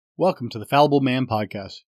Welcome to the Fallible Man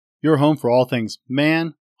Podcast, your home for all things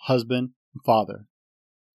man, husband, and father.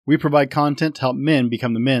 We provide content to help men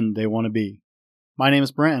become the men they want to be. My name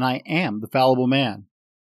is Brent, and I am the Fallible Man.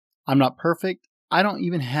 I'm not perfect. I don't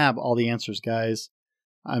even have all the answers, guys.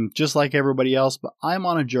 I'm just like everybody else, but I'm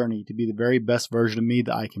on a journey to be the very best version of me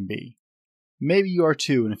that I can be. Maybe you are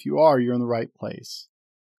too, and if you are, you're in the right place.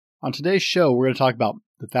 On today's show, we're going to talk about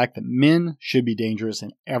the fact that men should be dangerous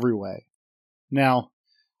in every way. Now,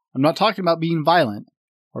 I'm not talking about being violent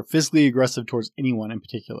or physically aggressive towards anyone in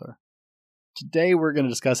particular. Today, we're going to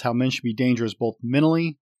discuss how men should be dangerous both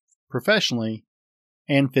mentally, professionally,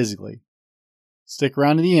 and physically. Stick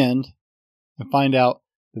around to the end and find out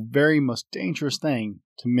the very most dangerous thing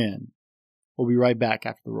to men. We'll be right back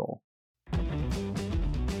after the roll.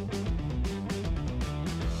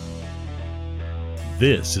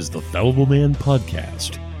 This is the Fallible Man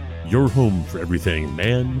Podcast, your home for everything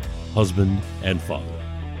man, husband, and father.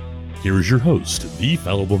 Here is your host, the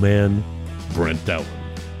Fallible Man, Brent Dowling.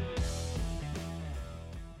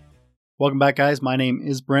 Welcome back, guys. My name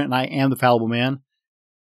is Brent, and I am the Fallible Man.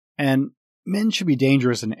 And men should be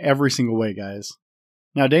dangerous in every single way, guys.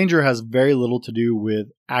 Now, danger has very little to do with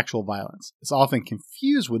actual violence. It's often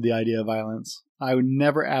confused with the idea of violence. I would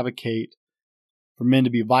never advocate for men to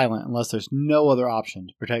be violent unless there's no other option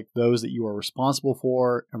to protect those that you are responsible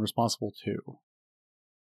for and responsible to.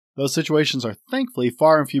 Those situations are thankfully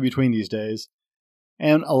far and few between these days,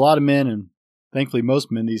 and a lot of men, and thankfully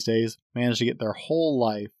most men these days, manage to get their whole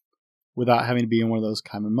life without having to be in one of those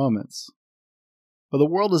common moments. But the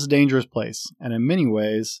world is a dangerous place, and in many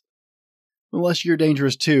ways, unless you're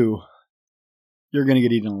dangerous too, you're going to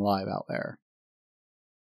get eaten alive out there.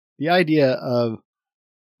 The idea of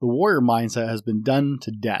the warrior mindset has been done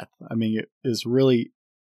to death. I mean, it is really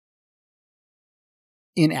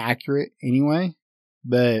inaccurate anyway,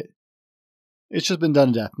 but it's just been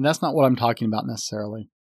done to death. And that's not what I'm talking about necessarily.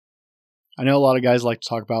 I know a lot of guys like to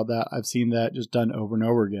talk about that. I've seen that just done over and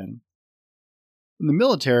over again. In the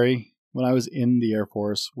military, when I was in the Air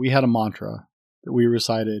Force, we had a mantra that we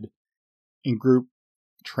recited in group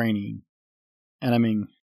training. And I mean,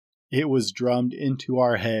 it was drummed into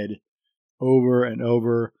our head over and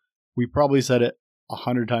over. We probably said it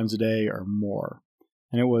 100 times a day or more.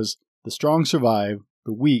 And it was, the strong survive,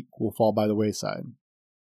 the weak will fall by the wayside.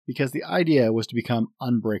 Because the idea was to become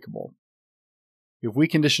unbreakable. If we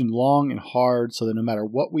conditioned long and hard so that no matter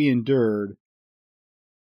what we endured,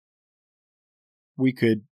 we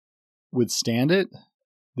could withstand it,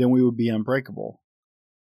 then we would be unbreakable.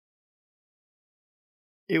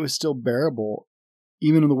 It was still bearable,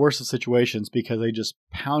 even in the worst of situations, because they just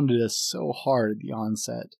pounded us so hard at the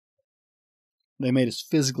onset. They made us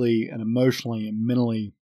physically and emotionally and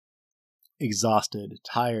mentally exhausted,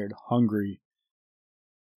 tired, hungry.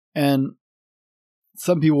 And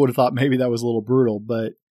some people would have thought maybe that was a little brutal,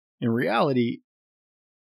 but in reality,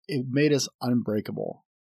 it made us unbreakable.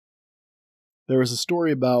 There was a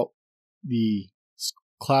story about the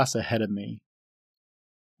class ahead of me,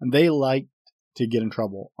 and they liked to get in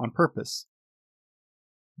trouble on purpose.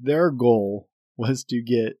 Their goal was to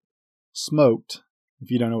get smoked.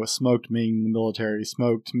 If you don't know what smoked means in the military,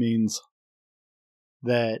 smoked means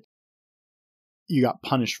that you got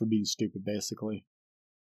punished for being stupid, basically.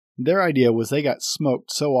 Their idea was they got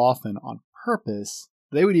smoked so often on purpose,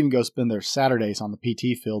 they would even go spend their Saturdays on the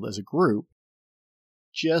PT field as a group,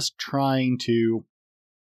 just trying to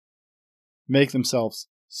make themselves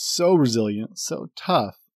so resilient, so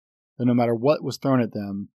tough, that no matter what was thrown at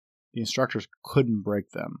them, the instructors couldn't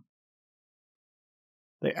break them.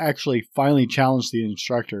 They actually finally challenged the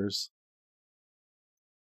instructors.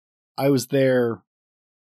 I was there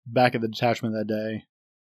back at the detachment that day.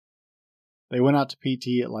 They went out to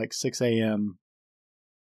PT at like 6 a.m.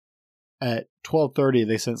 At 12:30,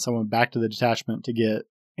 they sent someone back to the detachment to get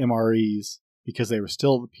MREs because they were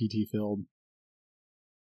still at the PT field.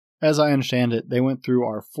 As I understand it, they went through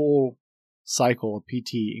our full cycle of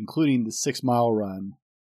PT, including the 6-mile run,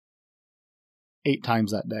 8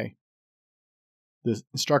 times that day. The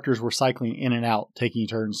instructors were cycling in and out, taking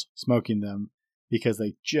turns smoking them because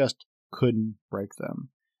they just couldn't break them.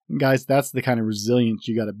 And guys, that's the kind of resilience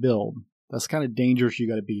you got to build. That's the kind of dangerous you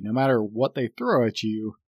got to be. No matter what they throw at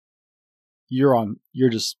you, you're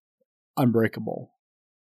just unbreakable.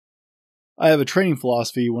 I have a training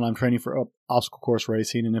philosophy when I'm training for obstacle course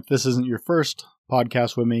racing, and if this isn't your first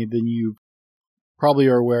podcast with me, then you probably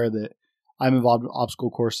are aware that I'm involved in obstacle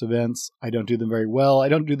course events. I don't do them very well. I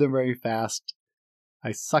don't do them very fast.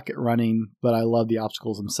 I suck at running, but I love the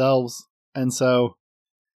obstacles themselves. And so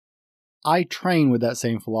I train with that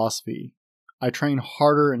same philosophy. I train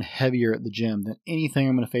harder and heavier at the gym than anything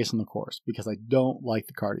I'm going to face on the course because I don't like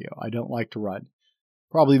the cardio. I don't like to run.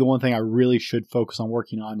 Probably the one thing I really should focus on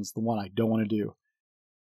working on is the one I don't want to do.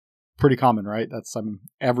 Pretty common, right?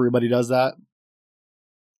 Everybody does that.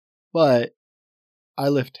 But I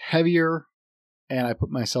lift heavier and I put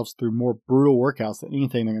myself through more brutal workouts than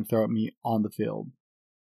anything they're going to throw at me on the field.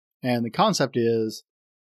 And the concept is,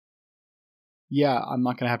 yeah, I'm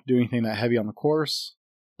not going to have to do anything that heavy on the course,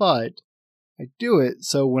 but I do it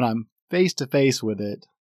so when I'm face to face with it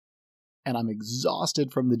and I'm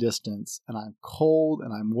exhausted from the distance and I'm cold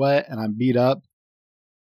and I'm wet and I'm beat up,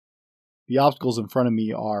 the obstacles in front of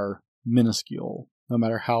me are minuscule, no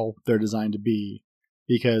matter how they're designed to be,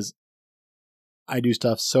 because I do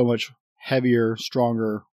stuff so much heavier,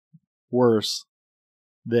 stronger, worse,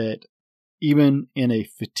 that even in a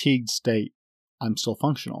fatigued state, I'm still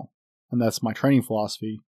functional. And that's my training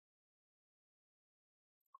philosophy.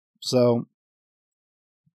 So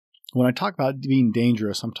when I talk about being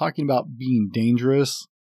dangerous, I'm talking about being dangerous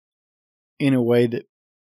in a way that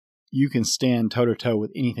you can stand toe-to-toe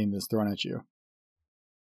with anything that's thrown at you.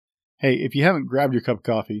 Hey, if you haven't grabbed your cup of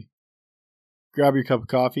coffee, grab your cup of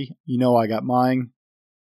coffee. You know I got mine.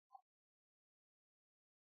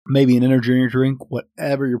 Maybe an energy drink,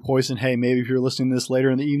 whatever your poison. Hey, maybe if you're listening to this later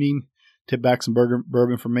in the evening, tip back some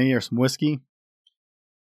bourbon for me or some whiskey.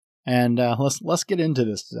 And let's get into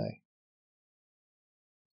this today.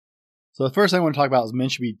 So the first thing I want to talk about is men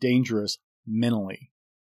should be dangerous mentally.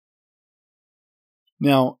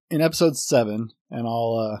 Now, in episode 7, and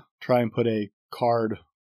I'll try and put a card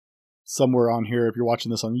somewhere on here if you're watching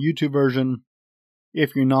this on the YouTube version.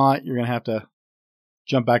 If you're not, you're going to have to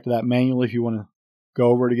jump back to that manually if you want to go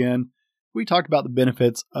over it again. We talked about the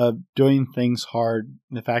benefits of doing things hard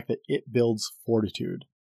and the fact that it builds fortitude.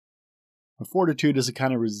 And fortitude is a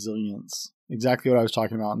kind of resilience. Exactly what I was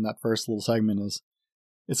talking about in that first little segment is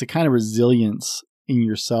it's a kind of resilience in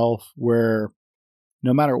yourself where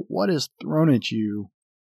no matter what is thrown at you,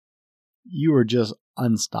 you are just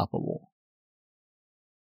unstoppable.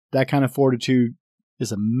 That kind of fortitude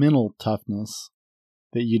is a mental toughness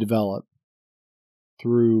that you develop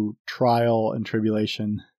through trial and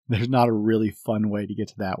tribulation. There's not a really fun way to get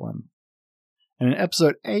to that one. And in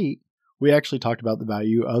episode 8, we actually talked about the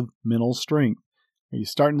value of mental strength. Are you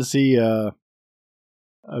starting to see a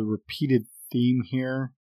repeated theme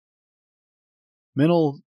here?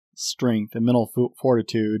 Mental strength and mental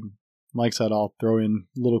fortitude, like I said, I'll throw in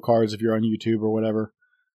little cards if you're on YouTube or whatever,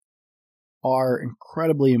 are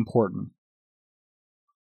incredibly important.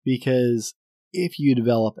 Because if you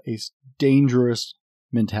develop a dangerous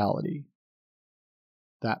mentality,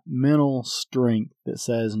 that mental strength that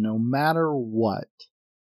says no matter what,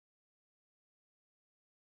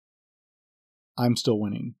 I'm still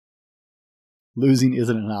winning. Losing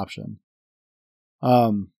isn't an option.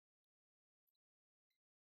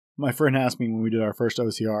 My friend asked me when we did our first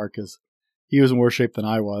OCR, because he was in worse shape than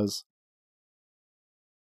I was.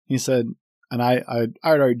 He said, and I had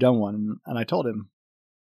already done one, and I told him,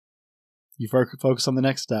 you focus on the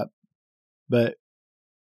next step. But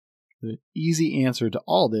the easy answer to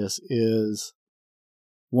all this is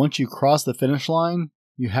once you cross the finish line,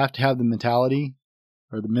 you have to have the mentality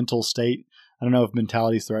or the mental state. I don't know if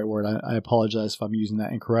mentality is the right word. I apologize if I'm using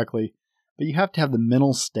that incorrectly. But you have to have the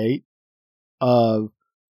mental state of,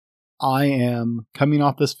 I am coming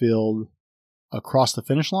off this field across the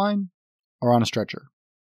finish line or on a stretcher.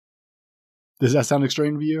 Does that sound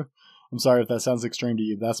extreme to you? I'm sorry if that sounds extreme to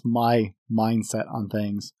you. That's my mindset on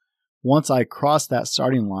things. Once I cross that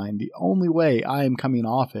starting line, the only way I am coming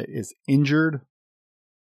off it is injured.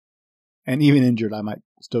 And even injured, I might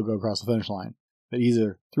still go across the finish line. But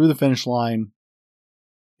either through the finish line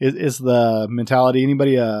is the mentality.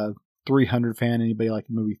 Anybody a 300 fan? Anybody like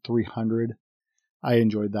the movie 300? I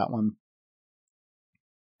enjoyed that one.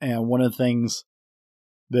 And one of the things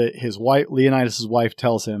that his wife, Leonidas' wife,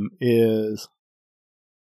 tells him is,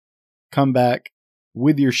 come back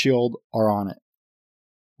with your shield or on it.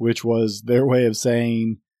 Which was their way of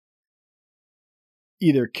saying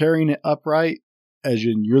either carrying it upright, as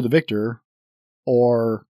in you're the victor,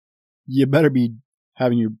 or you better be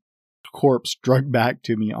having your corpse dragged back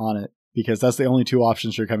to me on it, because that's the only two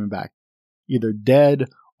options you're coming back. Either dead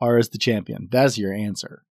or as the champion. That's your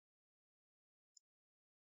answer.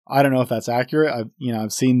 I don't know if that's accurate.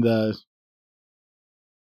 I've seen that'd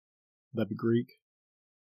be Greek.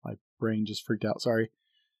 My brain just freaked out. Sorry.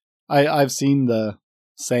 I've seen the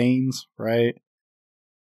sayings, right?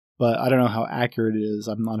 But I don't know how accurate it is.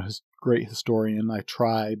 I'm not a great historian. I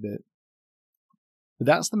try, but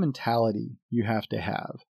that's the mentality you have to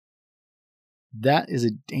have. That is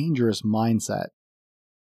a dangerous mindset.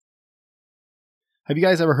 Have you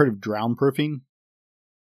guys ever heard of drown proofing?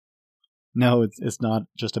 No, it's not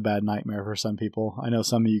just a bad nightmare for some people. I know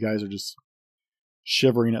some of you guys are just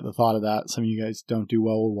shivering at the thought of that. Some of you guys don't do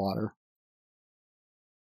well with water.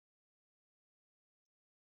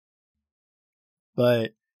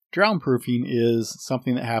 But drown proofing is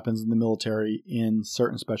something that happens in the military in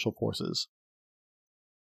certain special forces.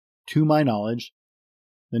 To my knowledge,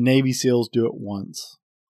 the Navy SEALs do it once,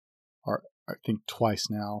 or I think twice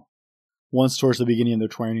now. Once towards the beginning of their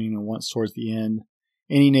training and once towards the end.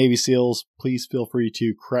 Any Navy SEALs, please feel free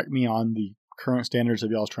to correct me on the current standards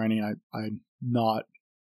of y'all's training. I'm not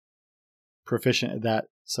proficient at that,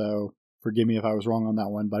 so forgive me if I was wrong on that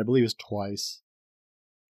one, but I believe it's twice.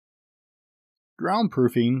 Drown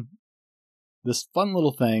proofing, this fun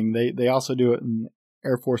little thing, they also do it in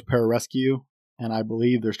Air Force Pararescue, and I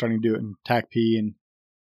believe they're starting to do it in TACP, and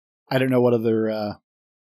I don't know what other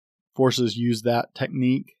forces use that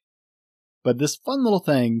technique. But this fun little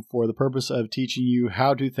thing for the purpose of teaching you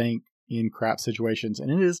how to think in crap situations, and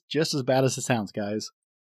it is just as bad as it sounds, guys.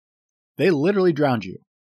 They literally drowned you.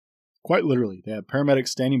 Quite literally. They have paramedics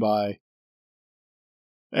standing by,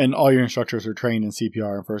 and all your instructors are trained in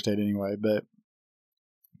CPR and first aid anyway, but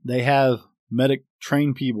they have medic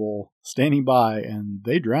trained people standing by, and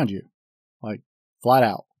they drowned you. Like, flat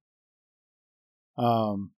out.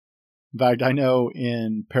 In fact, I know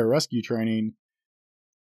in pararescue training,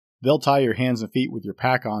 they'll tie your hands and feet with your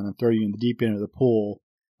pack on and throw you in the deep end of the pool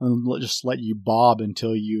and just let you bob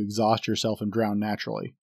until you exhaust yourself and drown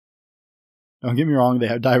naturally. Don't get me wrong, they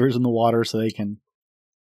have divers in the water so they can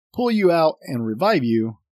pull you out and revive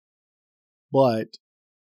you, but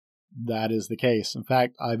that is the case. In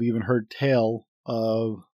fact, I've even heard tale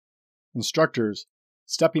of instructors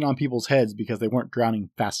stepping on people's heads because they weren't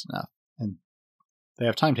drowning fast enough. And they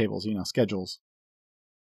have timetables, schedules.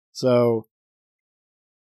 So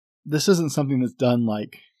this isn't something that's done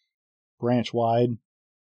like branch wide.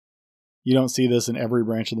 You don't see this in every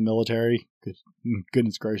branch of the military.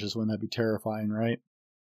 Goodness gracious, wouldn't that be terrifying, right?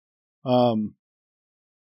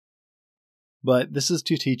 But this is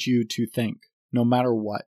to teach you to think, no matter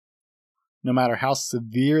what. No matter how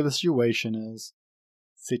severe the situation is.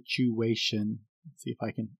 Let's see if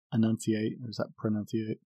I can enunciate, or is that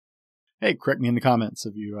pronunciate? Hey, correct me in the comments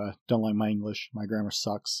if you don't like my English. My grammar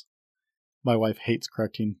sucks. My wife hates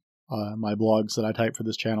correcting my blogs that I type for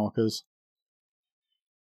this channel because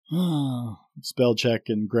spell check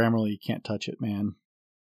and Grammarly, can't touch it, man.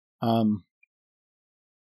 So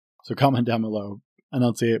comment down below.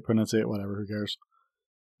 Enunciate, pronunciate, whatever, who cares.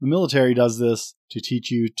 The military does this to teach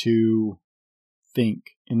you to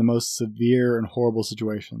think in the most severe and horrible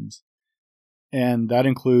situations. And that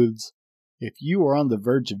includes, if you are on the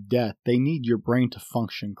verge of death, they need your brain to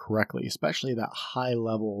function correctly, especially that high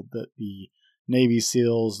level that the Navy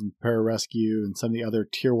SEALs and pararescue and some of the other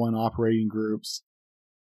Tier 1 operating groups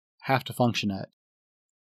have to function at.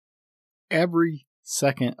 Every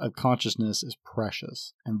second of consciousness is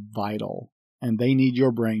precious and vital, and they need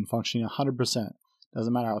your brain functioning 100%.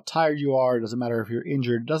 Doesn't matter how tired you are, doesn't matter if you're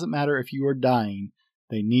injured, doesn't matter if you are dying,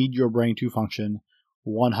 they need your brain to function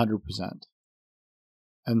 100%.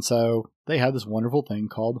 And so they have this wonderful thing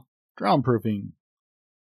called drown proofing.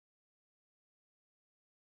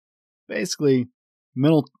 Basically,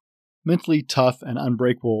 mentally tough and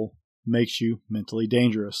unbreakable makes you mentally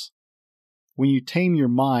dangerous. When you tame your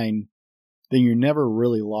mind, then you're never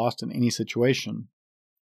really lost in any situation.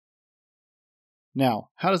 Now,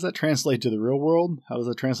 how does that translate to the real world? How does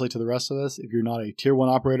that translate to the rest of us if you're not a Tier 1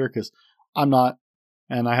 operator? Because I'm not,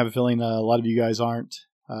 and I have a feeling a lot of you guys aren't.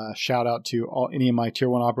 Shout out to any of my Tier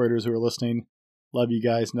 1 operators who are listening. Love you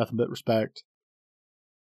guys, nothing but respect.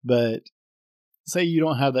 But say you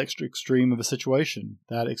don't have that extreme of a situation,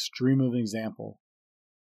 that extreme of an example.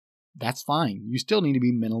 That's fine. You still need to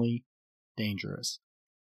be mentally dangerous.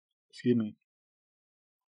 Excuse me.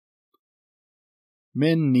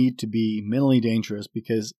 Men need to be mentally dangerous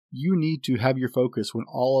because you need to have your focus when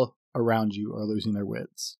all around you are losing their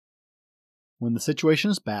wits. When the situation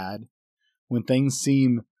is bad, when things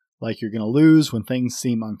seem like you're going to lose, when things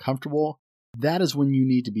seem uncomfortable, that is when you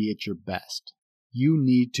need to be at your best. You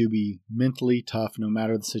need to be mentally tough no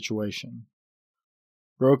matter the situation.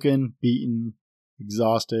 Broken, beaten,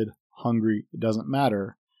 exhausted, hungry, it doesn't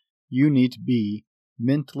matter. You need to be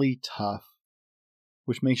mentally tough,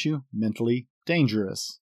 which makes you mentally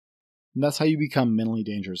dangerous. And that's how you become mentally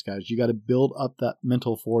dangerous, guys. You got to build up that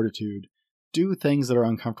mental fortitude. Do things that are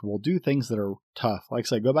uncomfortable. Do things that are tough. Like I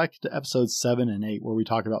said, go back to episodes 7 and 8 where we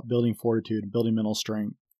talk about building fortitude and building mental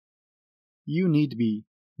strength. You need to be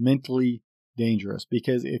mentally dangerous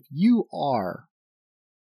because if you are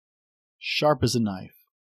sharp as a knife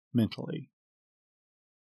mentally,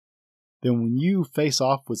 then when you face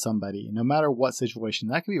off with somebody, no matter what situation,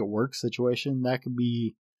 that could be a work situation, that could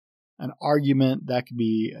be an argument, that could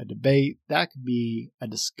be a debate, that could be a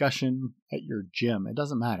discussion at your gym. It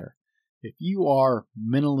doesn't matter. If you are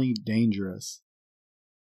mentally dangerous,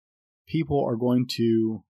 people are going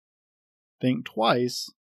to think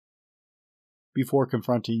twice before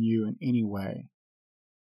confronting you in any way.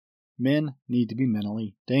 Men need to be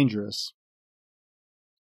mentally dangerous.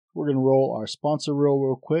 We're going to roll our sponsor reel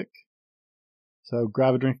real quick. So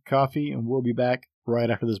grab a drink of coffee and we'll be back right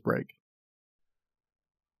after this break.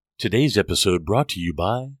 Today's episode brought to you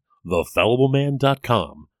by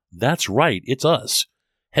thefallibleman.com. That's right, it's us.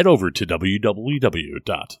 Head over to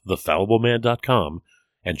www.thefallibleman.com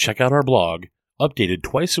and check out our blog, updated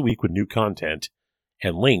twice a week with new content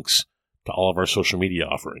and links to all of our social media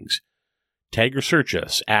offerings. Tag or search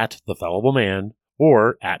us at The Fallible Man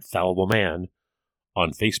or at Fallible Man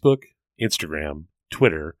on Facebook, Instagram,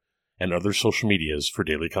 Twitter, and other social medias for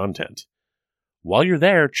daily content. While you're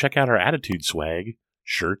there, check out our Attitude swag,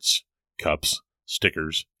 shirts, cups,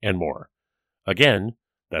 stickers, and more. Again,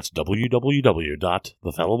 that's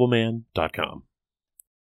www.thefallibleman.com.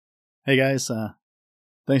 Hey guys,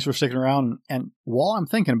 thanks for sticking around. And while I'm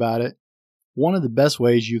thinking about it, one of the best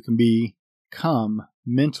ways you can become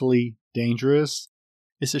mentally dangerous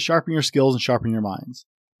is to sharpen your skills and sharpen your minds.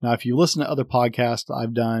 Now, if you listen to other podcasts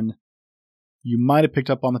I've done, you might have picked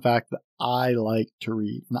up on the fact that I like to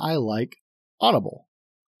read, and I like Audible.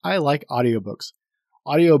 I like audiobooks.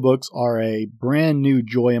 Audiobooks are a brand new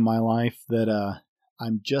joy in my life that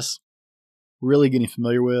I'm just really getting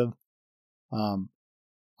familiar with.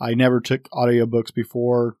 I never took audiobooks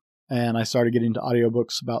before, and I started getting into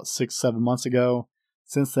audiobooks about 6-7 months ago.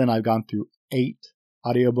 Since then, I've gone through 8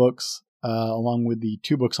 audiobooks, along with the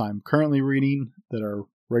 2 books I'm currently reading that are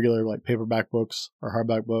regular like paperback books or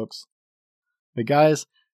hardback books. But guys,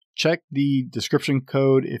 check the description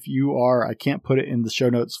code if you are. I can't put it in the show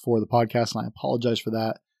notes for the podcast, and I apologize for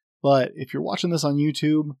that. But if you're watching this on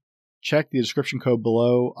YouTube, check the description code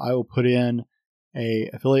below. I will put in a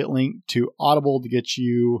affiliate link to Audible to get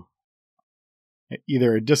you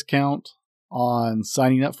either a discount on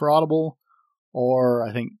signing up for Audible, or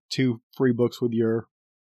I think 2 free books with your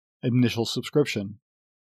initial subscription.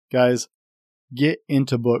 Guys, get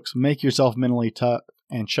into books, make yourself mentally tough,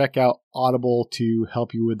 and check out Audible to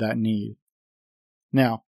help you with that need.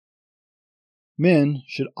 Now, men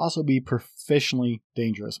should also be professionally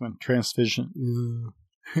dangerous. No,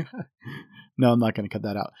 I'm not going to cut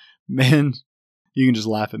that out. Men, you can just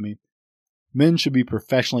laugh at me. Men should be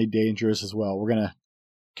professionally dangerous as well. We're going to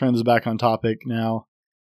turn this back on topic now.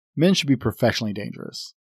 Men should be professionally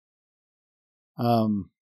dangerous. In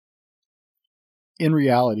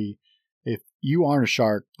reality, if you aren't a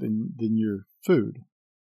shark, then you're food.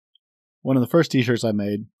 One of the first t-shirts I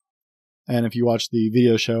made, and if you watch the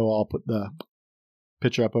video show, I'll put the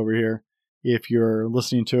picture up over here. If you're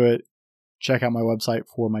listening to it, check out my website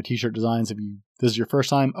for my t-shirt designs. If this is your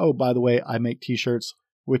first time, oh, by the way, I make t-shirts,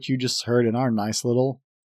 which you just heard in our nice little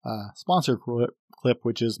sponsor clip,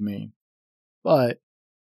 which is me. But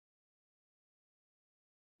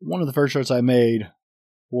one of the first shirts I made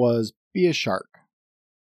was be a shark.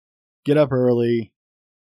 Get up early,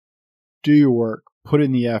 do your work, put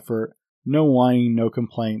in the effort, no whining, no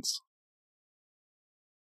complaints,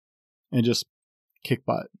 and just kick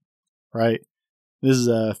butt, right? This is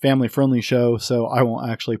a family-friendly show, so I won't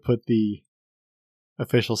actually put the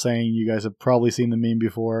official saying. You guys have probably seen the meme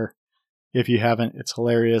before. If you haven't, it's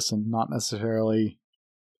hilarious and not necessarily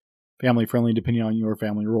family-friendly depending on your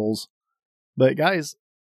family rules. But guys,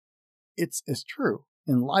 it's true.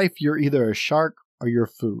 In life, you're either a shark or you're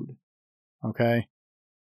food, okay?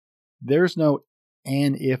 There's no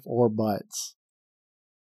and, if, or buts.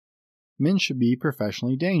 Men should be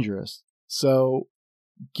professionally dangerous. So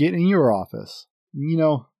get in your office. In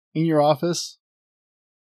your office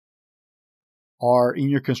or in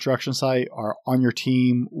your construction site or on your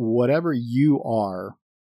team, whatever you are,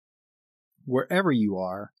 wherever you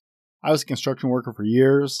are. I was a construction worker for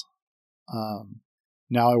years.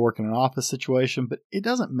 Now I work in an office situation, but it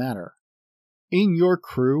doesn't matter. In your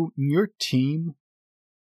crew, in your team,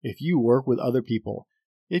 if you work with other people,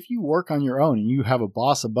 if you work on your own and you have a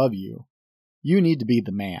boss above you, you need to be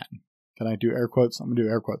the man. Can I do air quotes? I'm going to do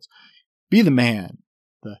air quotes. Be the man,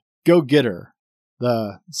 the go-getter,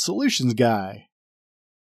 the solutions guy.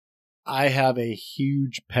 I have a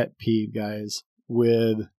huge pet peeve, guys,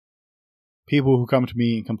 with people who come to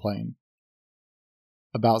me and complain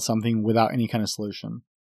about something without any kind of solution.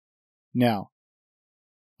 Now,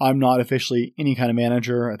 I'm not officially any kind of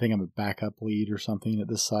manager. I think I'm a backup lead or something at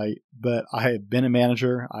this site. But I have been a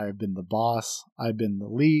manager. I have been the boss. I've been the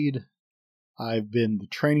lead. I've been the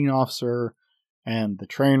training officer and the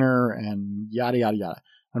trainer and yada, yada, yada.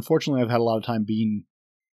 Unfortunately, I've had a lot of time being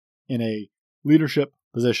in a leadership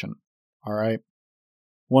position. All right.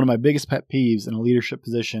 One of my biggest pet peeves in a leadership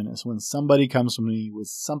position is when somebody comes to me with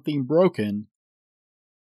something broken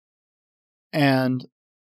and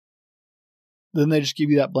then they just give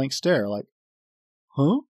you that blank stare like,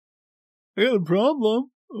 huh? I got a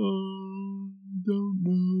problem. Don't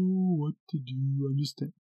know what to do. I'm just...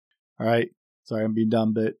 All right. Sorry, I'm being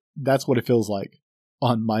dumb, but that's what it feels like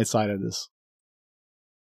on my side of this.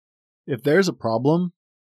 If there's a problem,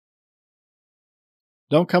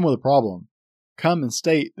 don't come with a problem. Come and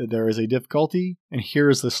state that there is a difficulty, and here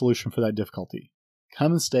is the solution for that difficulty.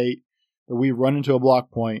 Come and state that we run into a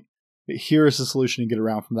block point, but here is the solution to get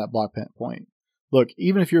around from that block point. Look,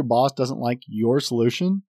 even if your boss doesn't like your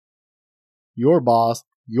solution, your boss,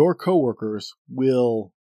 your coworkers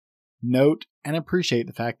will note and appreciate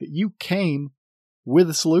the fact that you came with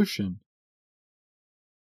a solution.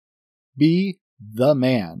 Be the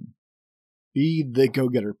man. Be the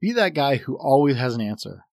go-getter. Be that guy who always has an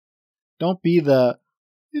answer. Don't be the,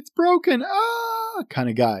 it's broken, kind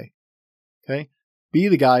of guy. Okay? Be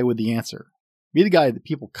the guy with the answer. Be the guy that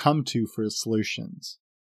people come to for solutions.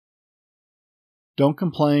 Don't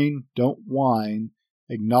complain. Don't whine.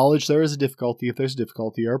 Acknowledge there is a difficulty if there's a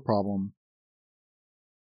difficulty or a problem.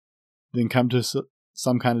 Then come to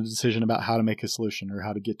some kind of decision about how to make a solution or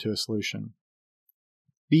how to get to a solution.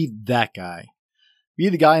 Be that guy. Be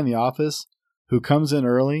the guy in the office who comes in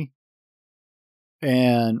early,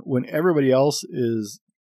 and when everybody else is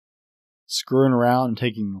screwing around and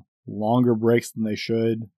taking longer breaks than they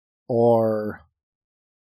should, or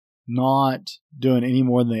not doing any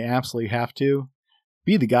more than they absolutely have to,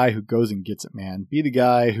 be the guy who goes and gets it, man. Be the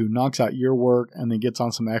guy who knocks out your work and then gets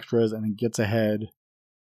on some extras and then gets ahead.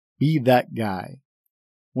 Be that guy.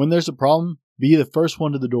 When there's a problem, be the first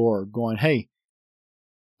one to the door going, hey,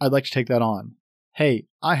 I'd like to take that on. Hey,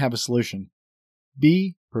 I have a solution.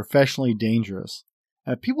 Be professionally dangerous.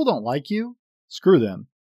 And if people don't like you, screw them.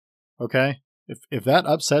 Okay? If that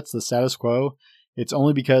upsets the status quo, it's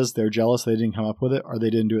only because they're jealous they didn't come up with it or they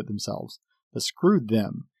didn't do it themselves. But screw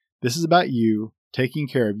them. This is about you taking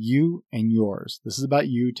care of you and yours. This is about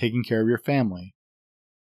you taking care of your family.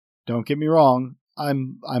 Don't get me wrong.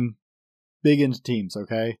 I'm big into teams,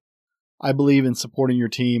 okay? I believe in supporting your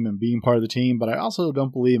team and being part of the team, but I also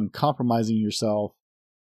don't believe in compromising yourself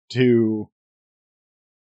to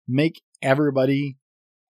make everybody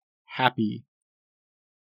happy.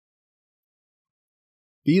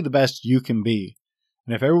 Be the best you can be.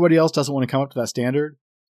 And if everybody else doesn't want to come up to that standard,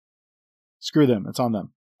 screw them. It's on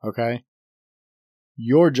them, okay?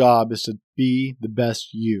 Your job is to be the best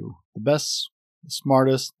you. The best, the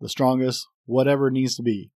smartest, the strongest, whatever it needs to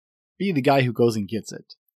be. Be the guy who goes and gets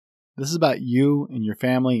it. This is about you and your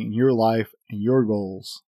family and your life and your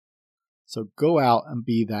goals. So go out and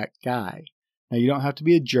be that guy. Now, you don't have to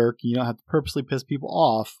be a jerk. You don't have to purposely piss people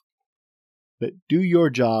off. But do your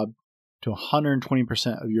job to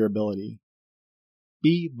 120% of your ability.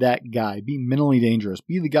 Be that guy. Be mentally dangerous.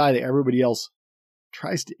 Be the guy that everybody else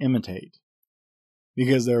tries to imitate.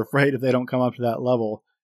 Because they're afraid if they don't come up to that level,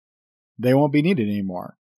 they won't be needed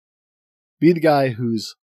anymore. Be the guy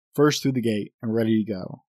who's first through the gate and ready to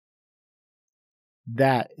go.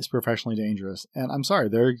 That is professionally dangerous. And I'm sorry,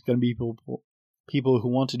 there are going to be people who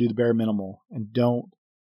want to do the bare minimal and don't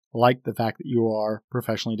like the fact that you are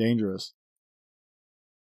professionally dangerous.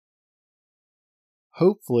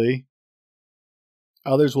 Hopefully,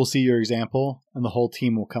 others will see your example and the whole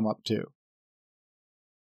team will come up too.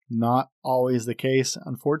 Not always the case,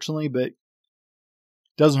 unfortunately, but it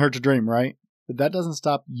doesn't hurt to dream, right? But that doesn't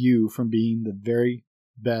stop you from being the very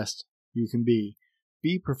best you can be.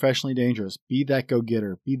 Be professionally dangerous. Be that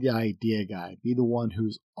go-getter. Be the idea guy. Be the one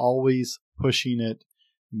who's always pushing it,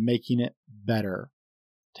 making it better.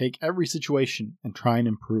 Take every situation and try and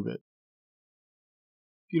improve it.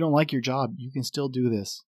 If you don't like your job, you can still do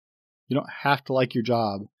this. You don't have to like your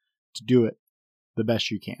job to do it the best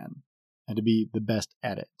you can and to be the best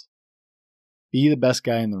at it. Be the best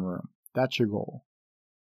guy in the room. That's your goal.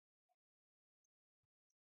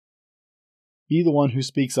 Be the one who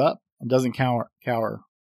speaks up and doesn't cower.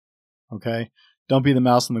 Okay? Don't be the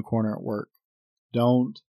mouse in the corner at work.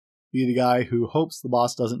 Don't be the guy who hopes the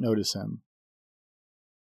boss doesn't notice him.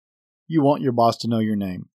 You want your boss to know your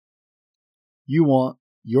name. You want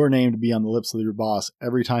your name to be on the lips of your boss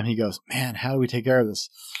every time he goes, man, how do we take care of this?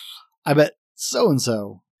 I bet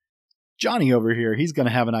so-and-so, Johnny over here, he's going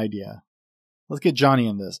to have an idea. Let's get Johnny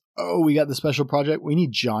in this. Oh, we got the special project. We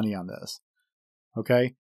need Johnny on this.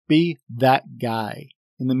 Okay? Be that guy.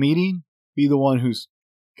 In the meeting, be the one who's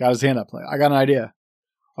got his hand up. Like, I got an idea.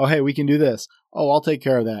 Oh, hey, we can do this. Oh, I'll take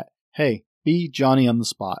care of that. Hey, be Johnny on the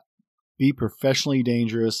spot. Be professionally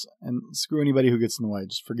dangerous and screw anybody who gets in the way.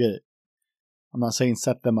 Just forget it. I'm not saying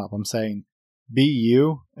set them up. I'm saying be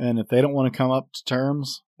you. And if they don't want to come up to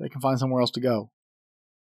terms, they can find somewhere else to go.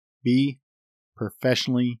 Be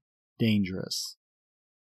professionally dangerous.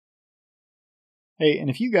 Hey, and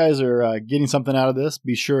if you guys are getting something out of this,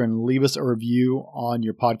 be sure and leave us a review on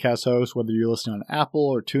your podcast host, whether you're listening on Apple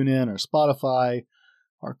or TuneIn or Spotify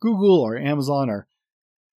or Google or Amazon, or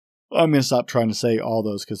I'm going to stop trying to say all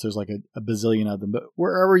those because there's like a bazillion of them. But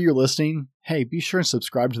wherever you're listening, hey, be sure and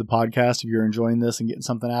subscribe to the podcast if you're enjoying this and getting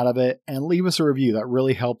something out of it, and leave us a review. That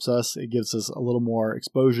really helps us. It gives us a little more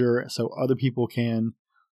exposure so other people can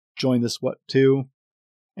join this too.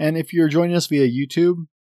 And if you're joining us via YouTube,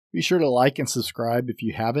 be sure to like and subscribe if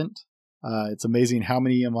you haven't. It's amazing how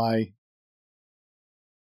many of my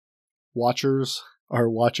watchers are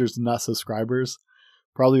watchers and not subscribers.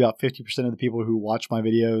 Probably about 50% of the people who watch my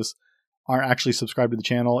videos aren't actually subscribed to the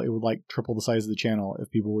channel. It would like triple the size of the channel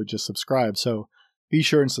if people would just subscribe. So be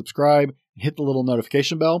sure and subscribe, hit the little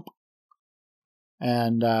notification bell,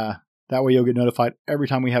 and that way you'll get notified every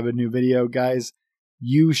time we have a new video. Guys,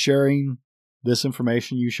 you sharing this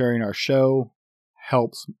information, you sharing our show,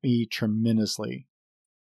 helps me tremendously.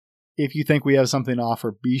 If you think we have something to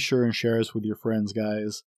offer, be sure and share us with your friends,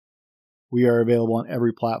 guys. We are available on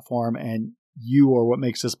every platform, and you are what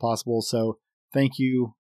makes this possible. So thank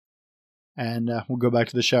you. And we'll go back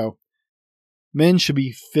to the show. Men should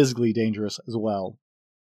be physically dangerous as well.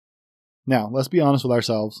 Now, let's be honest with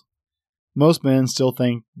ourselves. Most men still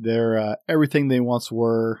think they're everything they once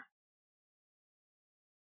were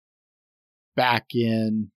back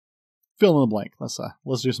in fill in the blank.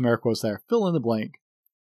 Let's do some air quotes there. Fill in the blank.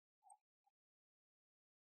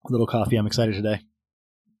 A little coffee. I'm excited today.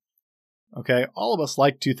 Okay, all of us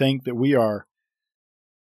like to think that we are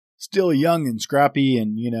still young and scrappy,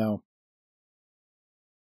 and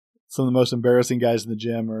some of the most embarrassing guys in the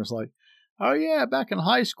gym are like, oh yeah, back in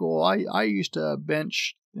high school, I used to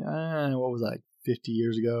bench, what was that, 50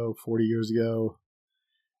 years ago, 40 years ago.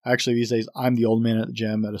 Actually, these days, I'm the old man at the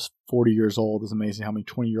gym that is 40 years old. It's amazing how many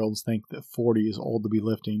 20-year-olds think that 40 is old to be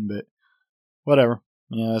lifting, but whatever.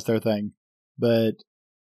 That's their thing. But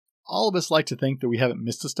all of us like to think that we haven't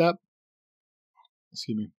missed a step.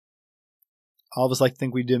 Excuse me. All of us like to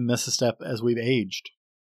think we didn't miss a step as we've aged.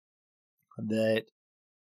 That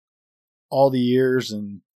all the years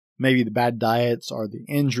and maybe the bad diets or the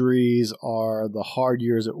injuries or the hard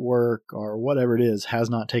years at work or whatever it is has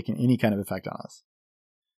not taken any kind of effect on us.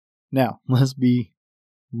 Now, let's be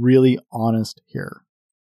really honest here.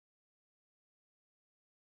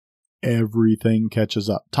 Everything catches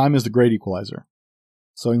up. Time is the great equalizer.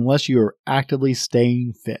 So unless you are actively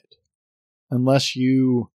staying fit, unless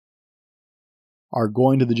you are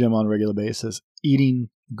going to the gym on a regular basis, eating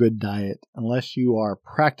good diet, unless you are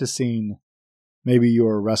practicing, maybe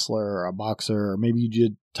you're a wrestler or a boxer, or maybe you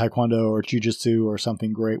did taekwondo or jiu-jitsu or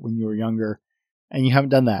something great when you were younger, and you haven't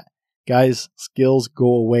done that. Guys, skills go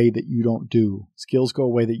away that you don't do. Skills go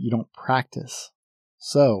away that you don't practice.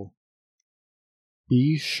 So,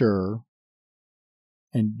 be sure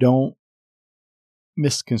and don't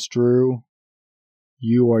misconstrue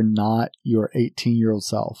you are not your 18-year-old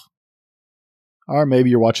self. Or maybe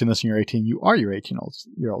you're watching this and you're 18. You are your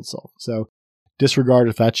 18-year-old self. So, disregard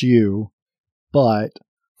if that's you. But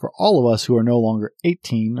for all of us who are no longer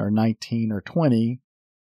 18 or 19 or 20,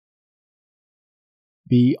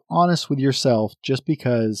 be honest with yourself. Just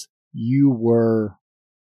because you were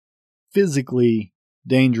physically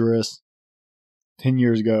dangerous 10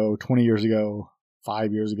 years ago, 20 years ago,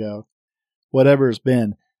 5 years ago, whatever it's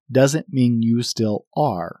been, doesn't mean you still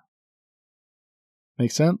are.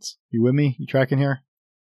 Make sense? You with me? You tracking here?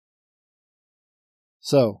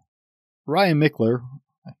 So, Ryan Michler,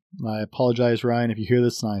 I apologize, Ryan, if you hear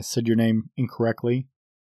this and I said your name incorrectly,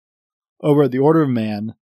 over at the Order of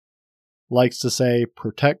Man, likes to say,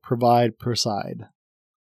 protect, provide, preside.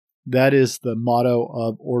 That is the motto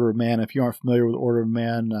of Order of Man. If you aren't familiar with Order of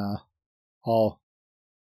Man, I'll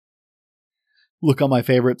look on my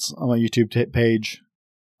favorites on my YouTube page.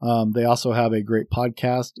 They also have a great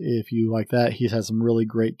podcast. If you like that, he has some really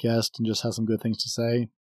great guests and just has some good things to say.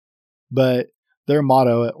 But their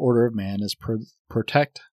motto at Order of Man is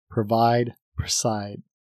protect, provide, preside.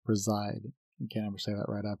 I can't ever say that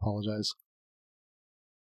right. I apologize.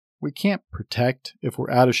 We can't protect if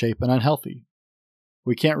we're out of shape and unhealthy.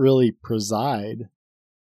 We can't really preside,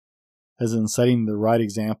 as in setting the right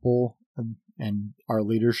example and our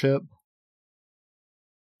leadership,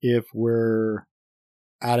 if we're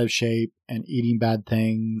out of shape and eating bad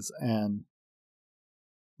things and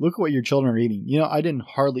Look at what your children are eating. I didn't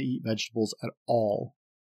hardly eat vegetables at all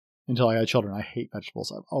until I had children. I hate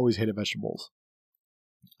vegetables. I've always hated vegetables.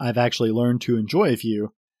 I've actually learned to enjoy a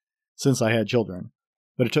few since I had children,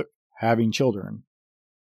 but it took having children.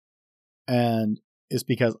 And it's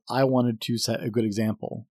because I wanted to set a good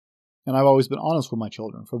example. And I've always been honest with my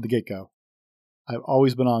children from the get-go. I've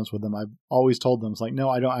always been honest with them. I've always told them, it's like, no,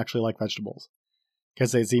 I don't actually like vegetables.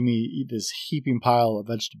 Because they see me eat this heaping pile of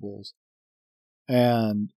vegetables.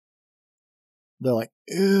 And they're like,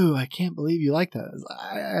 ooh, I can't believe you like that.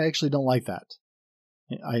 I actually don't like that.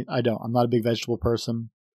 I don't. I'm not a big vegetable person.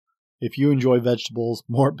 If you enjoy vegetables,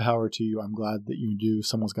 more power to you. I'm glad that you do.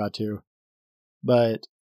 Someone's got to. But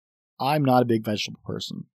I'm not a big vegetable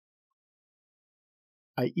person.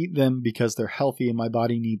 I eat them because they're healthy and my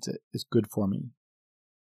body needs it. It's good for me.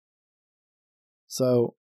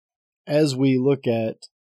 So, as we look at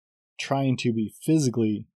trying to be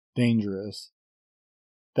physically dangerous,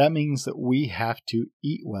 that means that we have to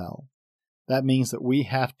eat well. That means that we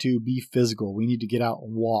have to be physical. We need to get out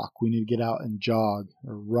and walk. We need to get out and jog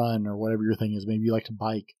or run or whatever your thing is. Maybe you like to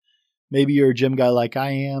bike. Maybe you're a gym guy like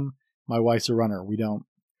I am. My wife's a runner. We don't.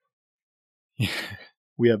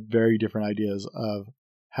 We have very different ideas of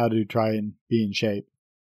how to try and be in shape.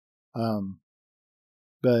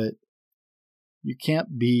 But you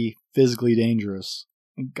can't be physically dangerous.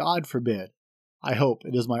 And God forbid, I hope,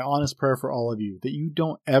 it is my honest prayer for all of you, that you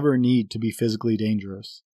don't ever need to be physically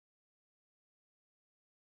dangerous.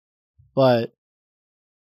 But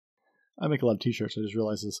I make a lot of t-shirts, I just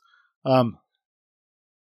realized this.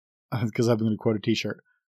 Because I've been going to quote a t-shirt.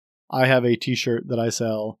 I have a t-shirt that I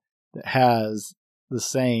sell that has the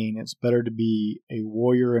saying, it's better to be a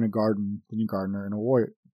warrior in a garden than a gardener in a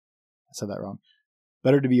warrior. I said that wrong.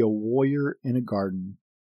 Better to be a warrior in a garden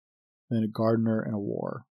than a gardener in a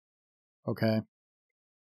war. Okay?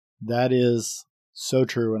 That is so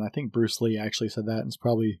true, and I think Bruce Lee actually said that, and it's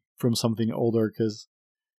probably from something older, because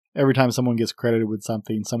every time someone gets credited with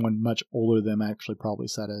something, someone much older than them actually probably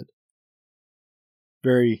said it.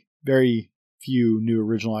 Very, very few new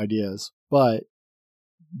original ideas, but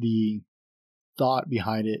the thought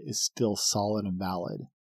behind it is still solid and valid.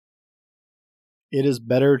 It is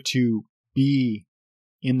better to be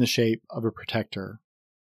in the shape of a protector.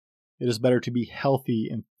 It is better to be healthy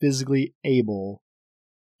and physically able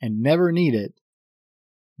and never need it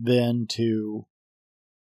than to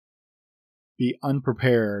be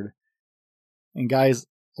unprepared. And guys,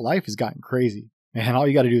 life has gotten crazy. Man, all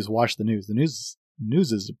you got to do is watch the news. The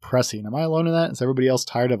news is depressing. Am I alone in that? Is everybody else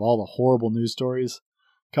tired of all the horrible news stories?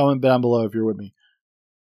 Comment down below if you're with me.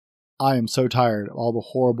 I am so tired of all the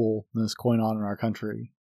horribleness going on in our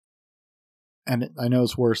country. And I know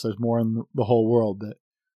it's worse. There's more in the whole world. But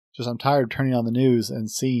just I'm tired of turning on the news and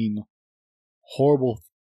seeing horrible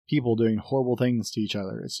people doing horrible things to each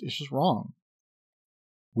other. It's just wrong.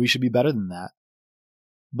 We should be better than that.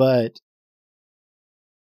 But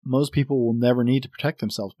most people will never need to protect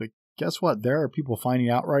themselves. But guess what? There are people finding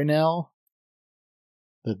out right now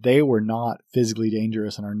that they were not physically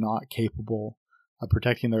dangerous and are not capable of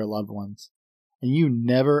protecting their loved ones. And you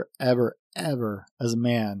never, ever, ever, as a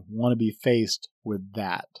man, want to be faced with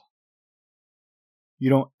that.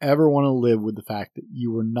 You don't ever want to live with the fact that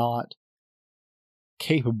you were not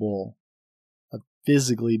capable of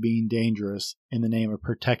physically being dangerous in the name of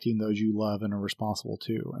protecting those you love and are responsible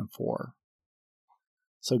to and for.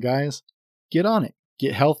 So guys, get on it.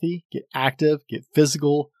 Get healthy, get active, get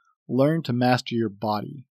physical, learn to master your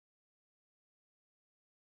body.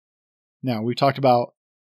 Now, we talked about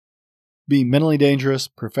being mentally dangerous,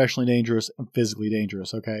 professionally dangerous, and physically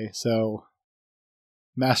dangerous, okay? So,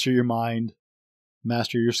 master your mind,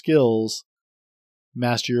 master your skills,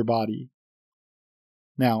 master your body.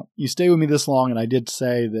 Now, you stay with me this long, and I did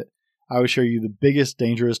say that I would show you the biggest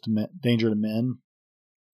danger to men,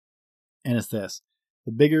 and it's this.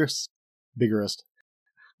 The biggest,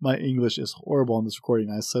 my English is horrible on this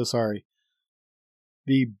recording, I'm so sorry.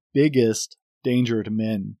 The biggest danger to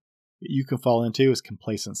men that you can fall into is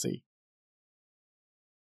complacency.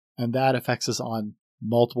 And that affects us on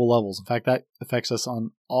multiple levels. In fact, that affects us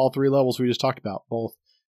on all three levels we just talked about, both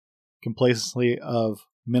complacency of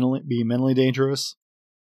being mentally dangerous,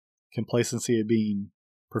 complacency of being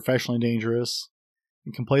professionally dangerous,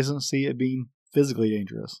 and complacency of being physically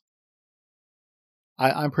dangerous.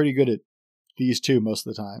 I'm pretty good at these two most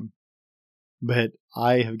of the time, but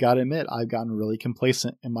I have got to admit, I've gotten really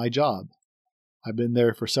complacent in my job. I've been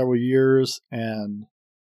there for several years, and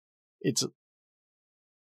it's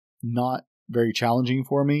not very challenging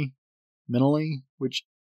for me mentally, which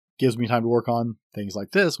gives me time to work on things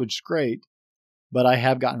like this, which is great, but I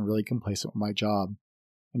have gotten really complacent with my job.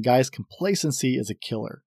 And guys, complacency is a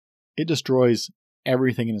killer. It destroys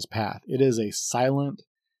everything in its path. It is a silent,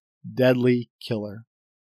 deadly killer.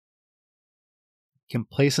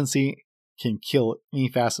 Complacency can kill any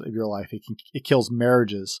facet of your life. It kills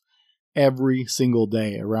marriages every single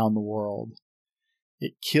day around the world.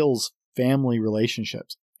 It kills family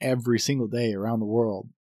relationships every single day around the world.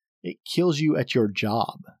 It kills you at your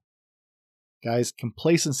job. Guys,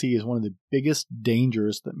 complacency is one of the biggest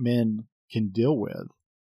dangers that men can deal with.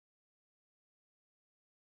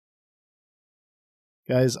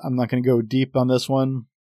 Guys, I'm not going to go deep on this one.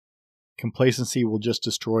 Complacency will just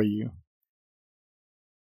destroy you.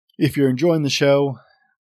 If you're enjoying the show,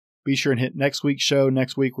 be sure and hit next week's show.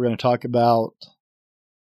 Next week, we're going to talk about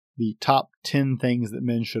the top 10 things that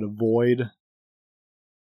men should avoid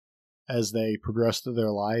as they progress through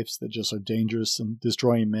their lives that just are dangerous and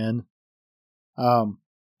destroying men.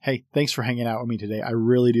 Hey, thanks for hanging out with me today. I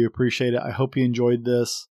really do appreciate it. I hope you enjoyed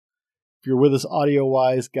this. If you're with us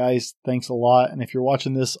audio-wise, guys, thanks a lot. And if you're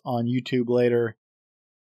watching this on YouTube later,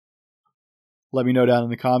 let me know down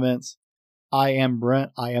in the comments. I am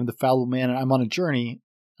Brent. I am the Fallible Man, and I'm on a journey.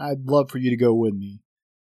 I'd love for you to go with me.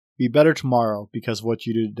 Be better tomorrow because of what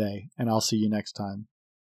you do today, and I'll see you next time.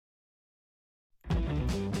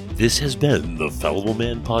 This has been the Fallible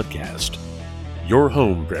Man Podcast, your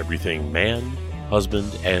home for everything man,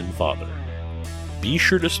 husband, and father. Be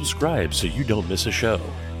sure to subscribe so you don't miss a show.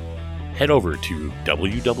 Head over to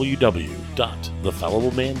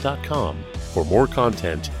www.thefallibleman.com for more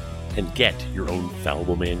content and get your own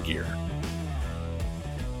Fallible Man gear.